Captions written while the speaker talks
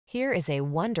Here is a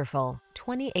wonderful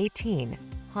 2018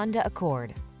 Honda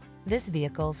Accord. This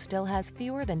vehicle still has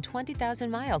fewer than 20,000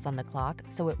 miles on the clock,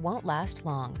 so it won't last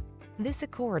long. This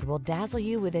Accord will dazzle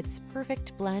you with its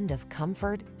perfect blend of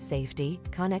comfort, safety,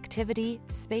 connectivity,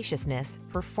 spaciousness,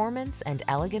 performance, and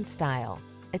elegant style.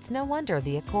 It's no wonder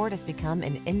the Accord has become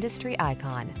an industry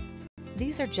icon.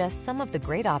 These are just some of the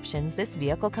great options this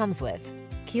vehicle comes with: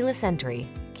 keyless entry,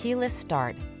 keyless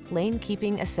start, lane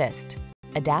keeping assist,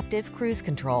 adaptive cruise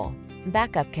control,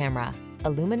 backup camera,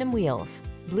 aluminum wheels,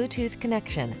 Bluetooth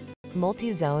connection,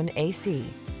 multi-zone AC,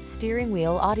 steering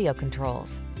wheel audio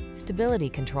controls, stability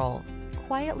control.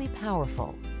 Quietly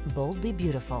powerful, boldly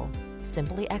beautiful,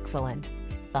 simply excellent.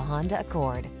 The Honda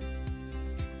Accord.